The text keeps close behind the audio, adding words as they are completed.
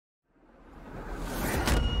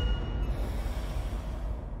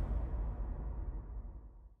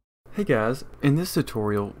Hey guys, in this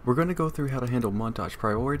tutorial we're going to go through how to handle montage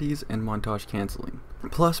priorities and montage cancelling.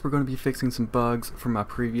 Plus we're going to be fixing some bugs from my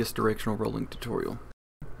previous directional rolling tutorial.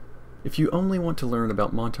 If you only want to learn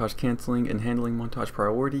about montage cancelling and handling montage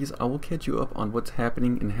priorities, I will catch you up on what's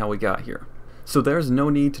happening and how we got here. So there's no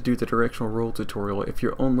need to do the directional roll tutorial if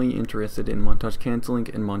you're only interested in montage cancelling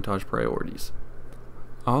and montage priorities.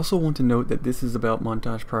 I also want to note that this is about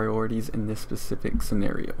montage priorities in this specific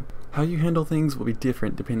scenario. How you handle things will be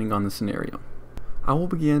different depending on the scenario. I will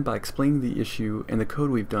begin by explaining the issue and the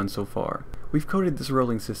code we've done so far. We've coded this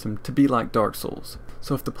rolling system to be like Dark Souls.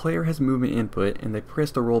 So if the player has movement input and they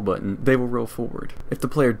press the roll button, they will roll forward. If the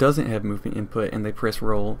player doesn't have movement input and they press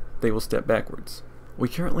roll, they will step backwards. We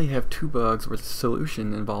currently have two bugs where the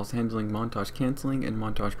solution involves handling montage cancelling and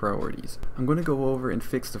montage priorities. I'm going to go over and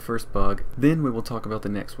fix the first bug, then we will talk about the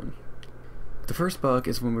next one. The first bug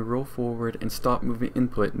is when we roll forward and stop movement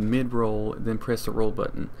input mid-roll, then press the roll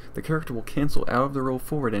button. The character will cancel out of the roll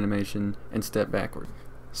forward animation and step backward.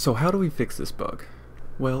 So how do we fix this bug?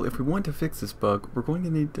 Well, if we want to fix this bug, we're going to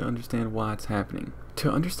need to understand why it's happening.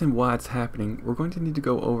 To understand why it's happening, we're going to need to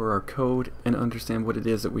go over our code and understand what it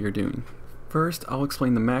is that we are doing. First, I'll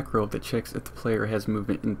explain the macro that checks if the player has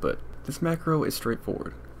movement input. This macro is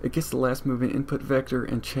straightforward. It gets the last movement input vector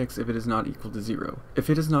and checks if it is not equal to 0. If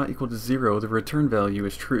it is not equal to 0, the return value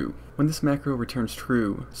is true. When this macro returns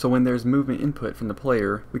true, so when there's movement input from the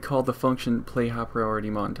player, we call the function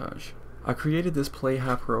playHighPriorityMontage. I created this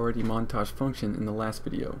playHighPriorityMontage function in the last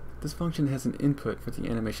video. This function has an input for the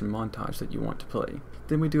animation montage that you want to play.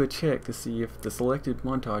 Then we do a check to see if the selected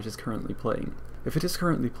montage is currently playing. If it is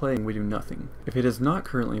currently playing, we do nothing. If it is not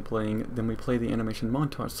currently playing, then we play the animation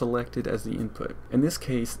montage selected as the input. In this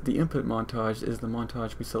case, the input montage is the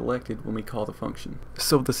montage we selected when we call the function.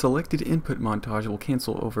 So the selected input montage will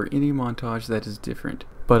cancel over any montage that is different,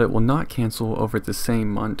 but it will not cancel over the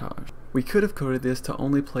same montage. We could have coded this to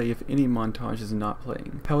only play if any montage is not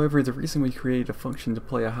playing. However, the reason we created a function to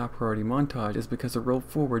play a high priority montage is because a roll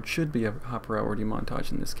forward should be a high priority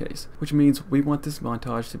montage in this case, which means we want this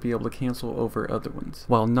montage to be able to cancel over other ones,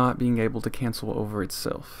 while not being able to cancel over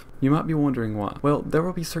itself. You might be wondering why. Well, there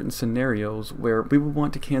will be certain scenarios where we will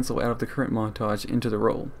want to cancel out of the current montage into the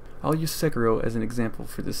roll. I'll use Sekiro as an example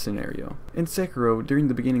for this scenario. In Sekiro, during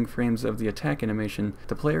the beginning frames of the attack animation,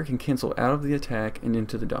 the player can cancel out of the attack and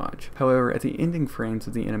into the dodge. However, at the ending frames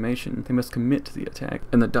of the animation, they must commit to the attack,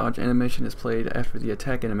 and the dodge animation is played after the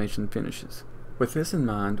attack animation finishes. With this in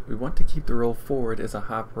mind, we want to keep the roll forward as a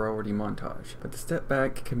high priority montage, but the step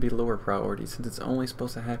back can be lower priority since it's only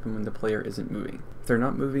supposed to happen when the player isn't moving. If they're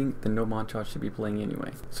not moving, then no montage should be playing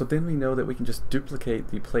anyway. So then we know that we can just duplicate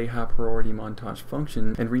the play high priority montage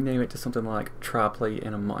function and rename it to something like try play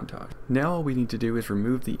in a montage. Now all we need to do is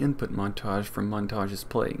remove the input montage from montage is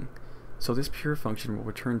playing. So this pure function will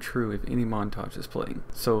return true if any montage is playing.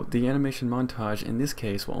 So the animation montage in this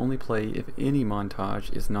case will only play if any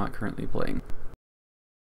montage is not currently playing.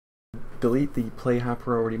 Delete the play high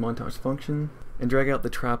priority montage function and drag out the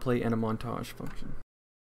try play and a montage function.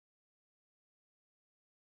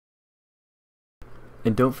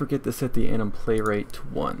 And don't forget to set the anim play rate to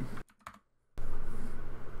 1.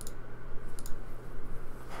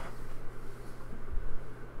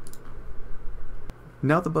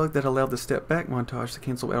 Now the bug that allowed the step back montage to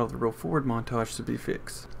cancel out of the roll forward montage should be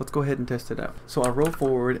fixed. Let's go ahead and test it out. So I roll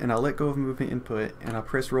forward and I let go of movement input and I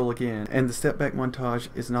press roll again, and the step back montage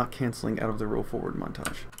is not canceling out of the roll forward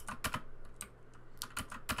montage.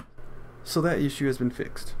 So that issue has been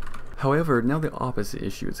fixed. However, now the opposite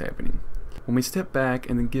issue is happening. When we step back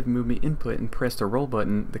and then give movement input and press the roll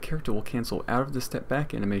button, the character will cancel out of the step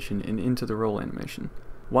back animation and into the roll animation.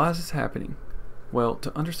 Why is this happening? Well,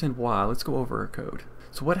 to understand why, let's go over our code.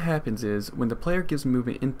 So what happens is, when the player gives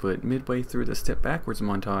movement input midway through the step backwards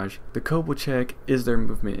montage, the code will check, is there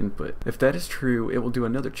movement input? If that is true, it will do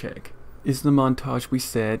another check. Is the montage we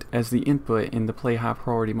set as the input in the play high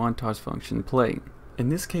priority montage function playing? In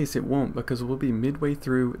this case it won't, because it will be midway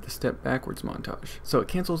through the step backwards montage. So it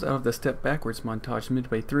cancels out of the step backwards montage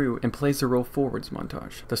midway through and plays the roll forwards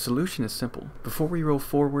montage. The solution is simple. Before we roll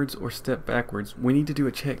forwards or step backwards, we need to do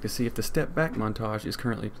a check to see if the step back montage is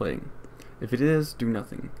currently playing. If it is, do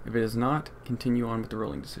nothing. If it is not, continue on with the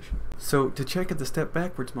rolling decision. So to check if the step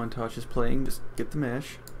backwards montage is playing, just get the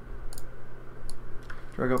mesh,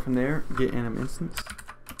 drag out from there, get anim instance,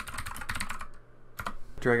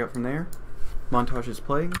 drag out from there, montage is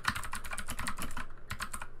playing,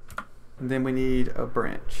 and then we need a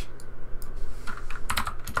branch.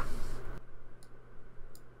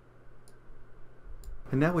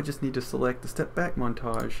 And now we just need to select the step back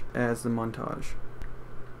montage as the montage.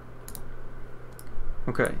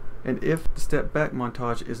 Okay, and if the step back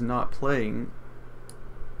montage is not playing,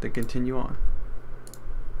 then continue on.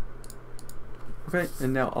 Okay,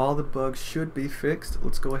 and now all the bugs should be fixed.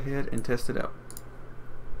 Let's go ahead and test it out.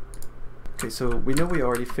 Okay, so we know we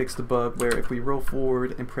already fixed the bug where if we roll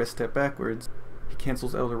forward and press step backwards, he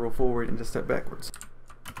cancels out of the roll forward into step backwards.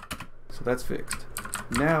 So that's fixed.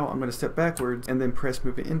 Now I'm going to step backwards and then press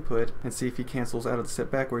move input and see if he cancels out of the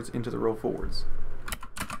step backwards into the roll forwards.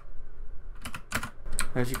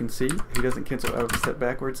 As you can see, he doesn't cancel out of the step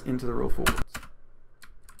backwards into the roll forwards.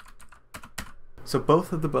 So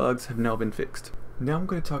both of the bugs have now been fixed. Now I'm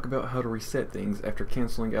going to talk about how to reset things after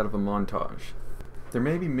canceling out of a montage. There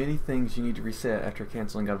may be many things you need to reset after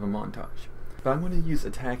canceling out of a montage, but I'm going to use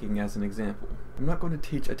attacking as an example. I'm not going to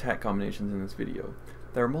teach attack combinations in this video.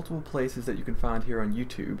 There are multiple places that you can find here on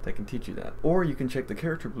YouTube that can teach you that. Or you can check the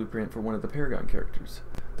character blueprint for one of the Paragon characters.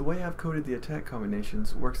 The way I've coded the attack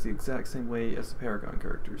combinations works the exact same way as the Paragon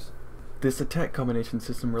characters. This attack combination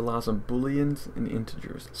system relies on booleans and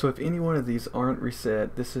integers, so if any one of these aren't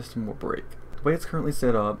reset, this system will break. The way it's currently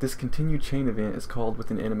set up, this continued chain event is called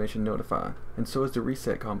with an animation notify, and so is the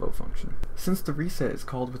reset combo function. Since the reset is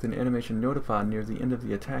called with an animation notify near the end of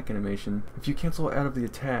the attack animation, if you cancel out of the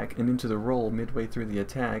attack and into the roll midway through the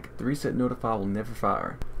attack, the reset notify will never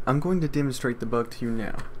fire. I'm going to demonstrate the bug to you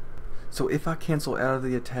now. So if I cancel out of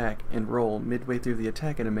the attack and roll midway through the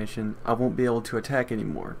attack animation, I won't be able to attack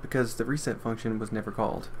anymore because the reset function was never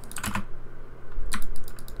called.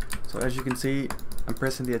 So as you can see, I'm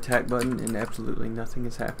pressing the attack button and absolutely nothing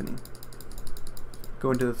is happening.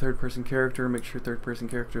 Go into the third person character, make sure third person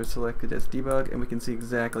character is selected as debug, and we can see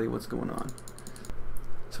exactly what's going on.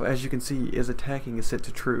 So as you can see, is attacking is set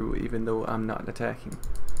to true even though I'm not attacking.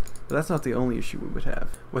 But that's not the only issue we would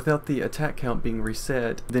have. Without the attack count being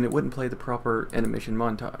reset, then it wouldn't play the proper animation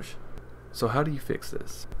montage. So how do you fix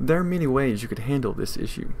this? There are many ways you could handle this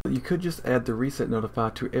issue. You could just add the reset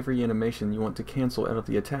notify to every animation you want to cancel out of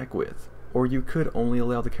the attack with. Or you could only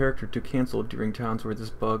allow the character to cancel during times where this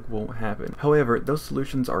bug won't happen. However, those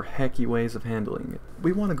solutions are hacky ways of handling it.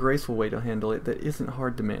 We want a graceful way to handle it that isn't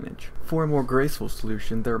hard to manage. For a more graceful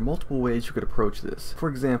solution, there are multiple ways you could approach this. For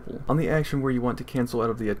example, on the action where you want to cancel out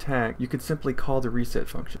of the attack, you could simply call the reset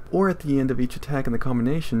function. Or at the end of each attack in the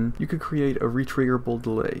combination, you could create a retriggerable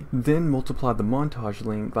delay. Then multiply the montage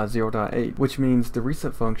length by 0.8, which means the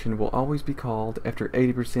reset function will always be called after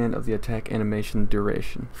 80% of the attack animation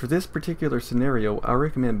duration. For this particular scenario, I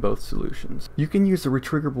recommend both solutions. You can use the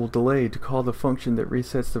retriggerable delay to call the function that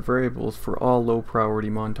resets the variables for all low priority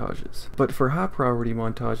montages. But for high priority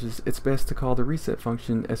montages, it's best to call the reset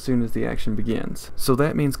function as soon as the action begins. So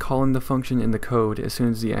that means calling the function in the code as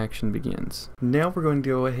soon as the action begins. Now we're going to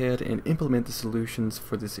go ahead and implement the solutions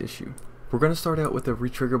for this issue. We're going to start out with a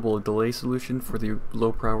retriggerable delay solution for the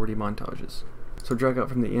low priority montages. So drag out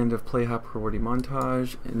from the end of play high priority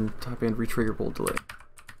montage and type in retriggerable delay.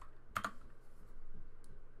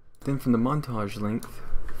 Then from the montage length,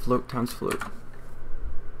 float times float.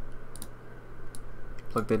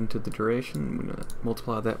 Plug that into the duration. I'm going to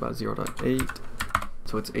multiply that by 0.8,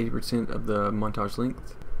 so it's 80% of the montage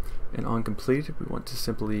length. And on completed, we want to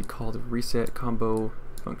simply call the reset combo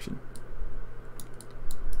function.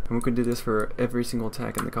 And we're going to do this for every single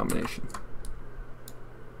attack in the combination.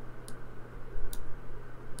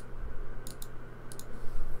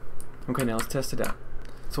 Okay, now let's test it out.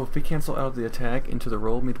 So if we cancel out of the attack into the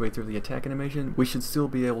roll midway through the attack animation, we should still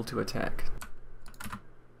be able to attack.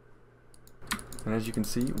 And as you can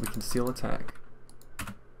see, we can still attack.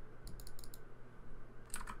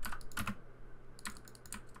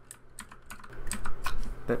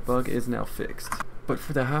 That bug is now fixed. But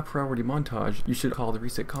for the high priority montage, you should call the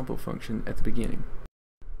reset combo function at the beginning.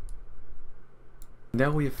 Now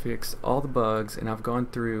we have fixed all the bugs, and I've gone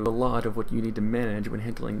through a lot of what you need to manage when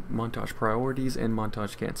handling montage priorities and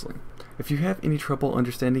montage canceling. If you have any trouble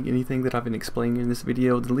understanding anything that I've been explaining in this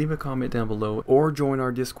video, then leave a comment down below or join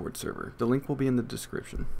our Discord server. The link will be in the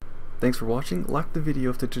description. Thanks for watching, like the video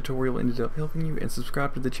if the tutorial ended up helping you, and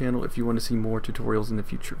subscribe to the channel if you want to see more tutorials in the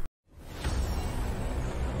future.